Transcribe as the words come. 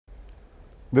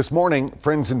This morning,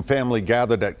 friends and family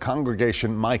gathered at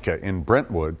Congregation Micah in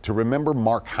Brentwood to remember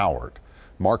Mark Howard.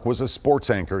 Mark was a sports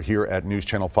anchor here at News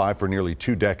Channel 5 for nearly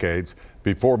 2 decades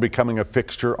before becoming a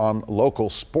fixture on local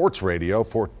sports radio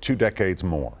for 2 decades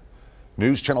more.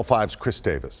 News Channel 5's Chris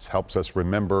Davis helps us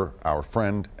remember our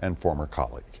friend and former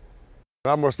colleague.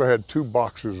 I must have had 2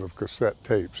 boxes of cassette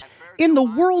tapes. In the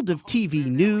world of TV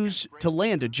news, to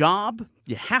land a job,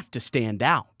 you have to stand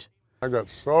out. I got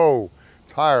so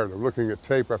tired of looking at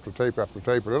tape after tape after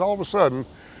tape, and then all of a sudden,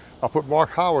 I put Mark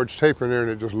Howard's tape in there and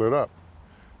it just lit up.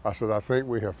 I said, I think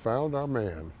we have found our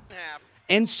man.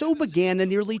 And so began a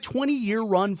nearly 20-year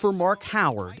run for Mark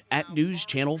Howard at News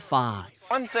Channel 5.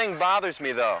 One thing bothers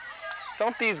me, though.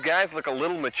 Don't these guys look a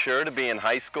little mature to be in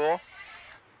high school?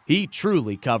 He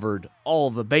truly covered all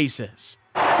the bases.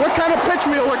 What kind of pitch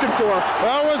were you looking for?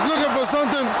 I was looking for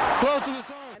something close to the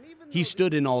sun. He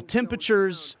stood in all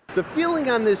temperatures. The feeling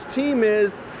on this team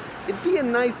is it'd be a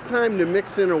nice time to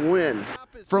mix in a win.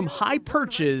 From high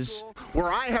perches,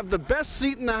 where I have the best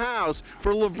seat in the house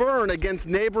for Laverne against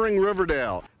neighboring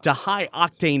Riverdale, to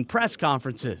high-octane press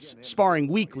conferences, sparring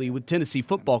weekly with Tennessee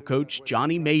football coach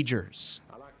Johnny Majors.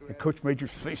 And Coach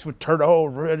Majors' face would turn all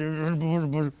red,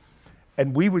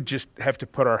 and we would just have to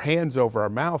put our hands over our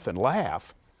mouth and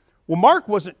laugh. Well, Mark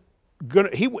wasn't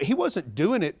he wasn't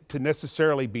doing it to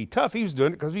necessarily be tough. He was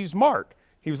doing it because he's Mark.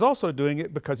 He was also doing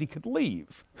it because he could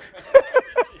leave.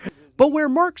 But where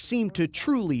Mark seemed to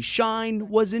truly shine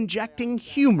was injecting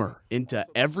humor into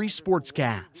every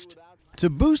sportscast.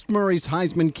 To boost Murray's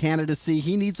Heisman candidacy,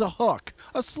 he needs a hook,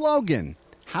 a slogan.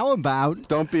 How about,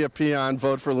 don't be a peon,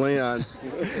 vote for Leon.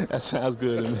 That sounds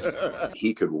good.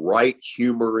 He could write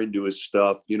humor into his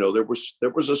stuff. You know, there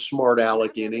was a smart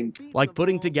aleck in him. Like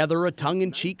putting together a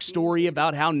tongue-in-cheek story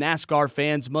about how NASCAR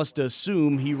fans must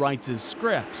assume he writes his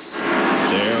scripts.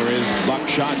 There is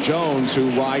Buckshot Jones, who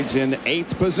rides in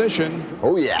 8th position.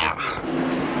 Oh, yeah.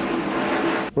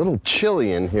 A little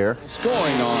chilly in here.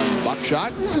 Scoring on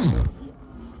Buckshot.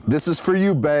 This is for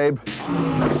you, babe.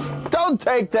 Don't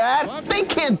take that. They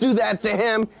can't do that to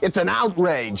him. It's an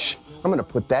outrage. I'm going to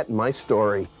put that in my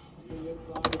story.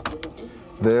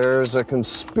 There's a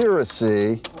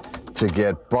conspiracy to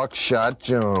get Buckshot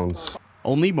Jones.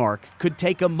 Only Mark could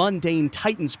take a mundane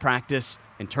Titans practice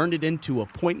and turn it into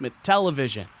appointment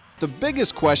television. the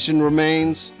biggest question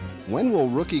remains, when will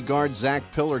rookie guard Zach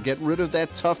Pillar get rid of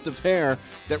that tuft of hair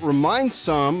that reminds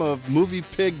some of movie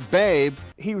pig Babe?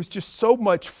 He was just so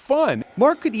much fun.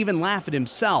 Mark could even laugh at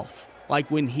himself, like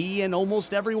when he and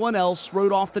almost everyone else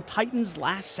wrote off the Titans'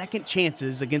 last-second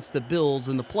chances against the Bills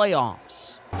in the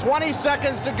playoffs. 20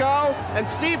 seconds to go, and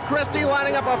Steve Christie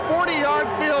lining up a 40-yard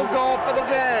field goal for the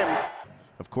game.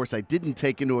 Of course, I didn't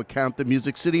take into account the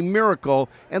Music City Miracle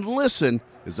and listen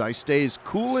as I stay as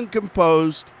cool and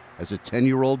composed as a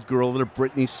 10-year-old girl at a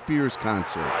Britney Spears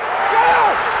concert. Go!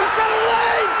 He's got a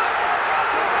lane!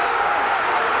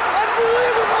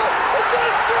 Unbelievable! He's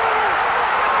gonna score!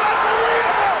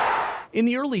 Unbelievable! In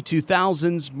the early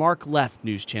 2000s, Mark left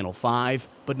News Channel 5,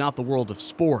 but not the world of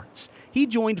sports. He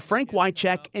joined Frank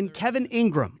Wycheck and Kevin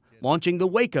Ingram, launching the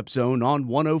Wake Up Zone on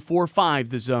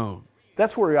 104.5 The Zone.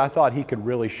 That's where I thought he could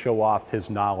really show off his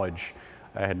knowledge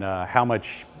and how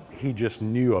much he just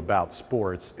knew about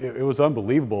sports. It was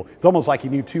unbelievable. It's almost like he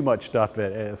knew too much stuff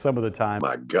at some of the time.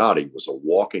 My God, he was a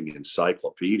walking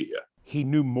encyclopedia. He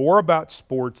knew more about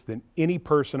sports than any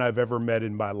person I've ever met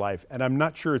in my life, and I'm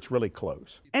not sure it's really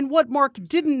close. And what Mark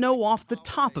didn't know off the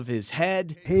top of his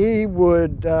head, he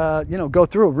would, go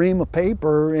through a ream of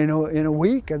paper in a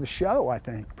week of the show, I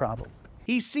think, probably.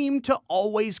 He seemed to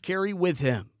always carry with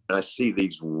him. I see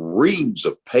these reams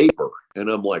of paper, and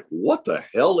I'm like, what the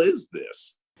hell is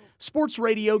this? Sports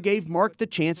radio gave Mark the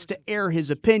chance to air his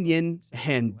opinion,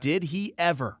 and did he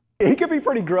ever? He could be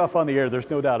pretty gruff on the air, there's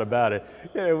no doubt about it.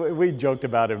 We joked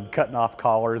about him cutting off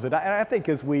callers, and I think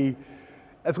as we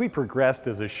progressed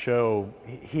as a show,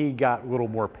 he got a little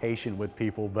more patient with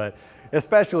people, but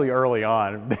especially early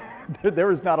on, there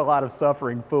was not a lot of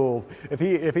suffering fools. If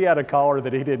he had a caller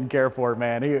that he didn't care for,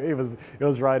 man, it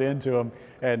was right into him.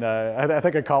 And I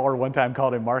think a caller one time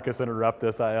called him Marcus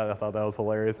Interruptus. I thought that was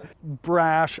hilarious.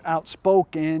 Brash,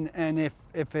 outspoken, and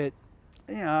if it,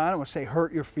 I don't want to say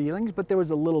hurt your feelings, but there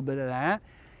was a little bit of that.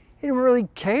 He didn't really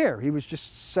care. He was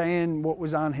just saying what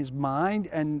was on his mind,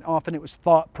 and often it was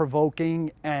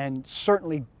thought-provoking and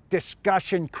certainly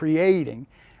discussion-creating,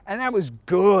 and that was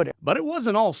good. But it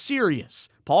wasn't all serious.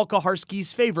 Paul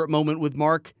Kaharski's favorite moment with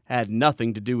Mark had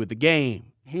nothing to do with the game.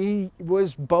 He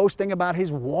was boasting about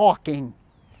his walking.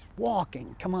 He's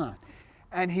walking, come on.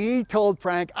 And he told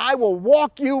Frank, I will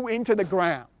walk you into the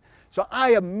ground. So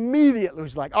I immediately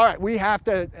was like, all right, we have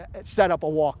to set up a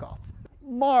walk-off.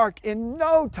 Mark, in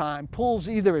no time, pulls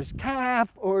either his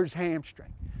calf or his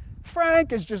hamstring.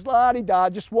 Frank is just la-di-da,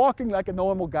 just walking like a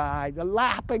normal guy, the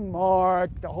lapping Mark,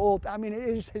 the whole, I mean, it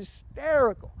is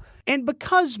hysterical. And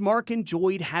because Mark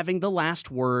enjoyed having the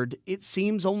last word, it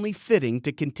seems only fitting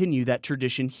to continue that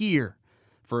tradition here.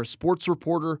 For a sports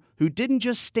reporter who didn't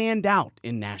just stand out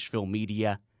in Nashville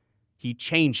media, he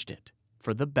changed it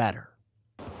for the better.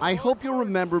 I hope you'll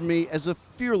remember me as a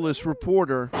fearless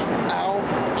reporter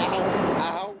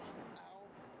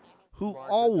who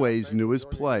always knew his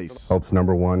place. Hope's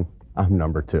number one, I'm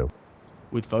number two.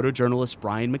 With photojournalist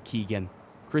Brian McKeegan,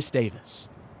 Chris Davis,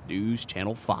 News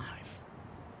Channel 5.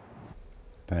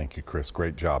 Thank you, Chris.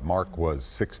 Great job. Mark was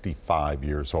 65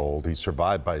 years old. He's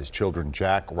survived by his children,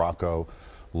 Jack, Rocco,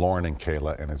 Lauren, and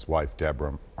Kayla, and his wife,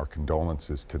 Deborah. Our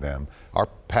condolences to them. Our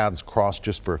paths crossed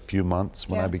just for a few months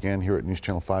when I began here at News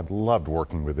Channel 5. Loved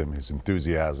working with him, his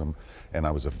enthusiasm, and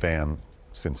I was a fan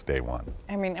since day one.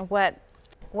 I mean, what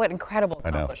incredible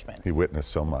accomplishments. I know. He witnessed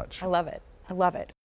so much. I love it. I love it.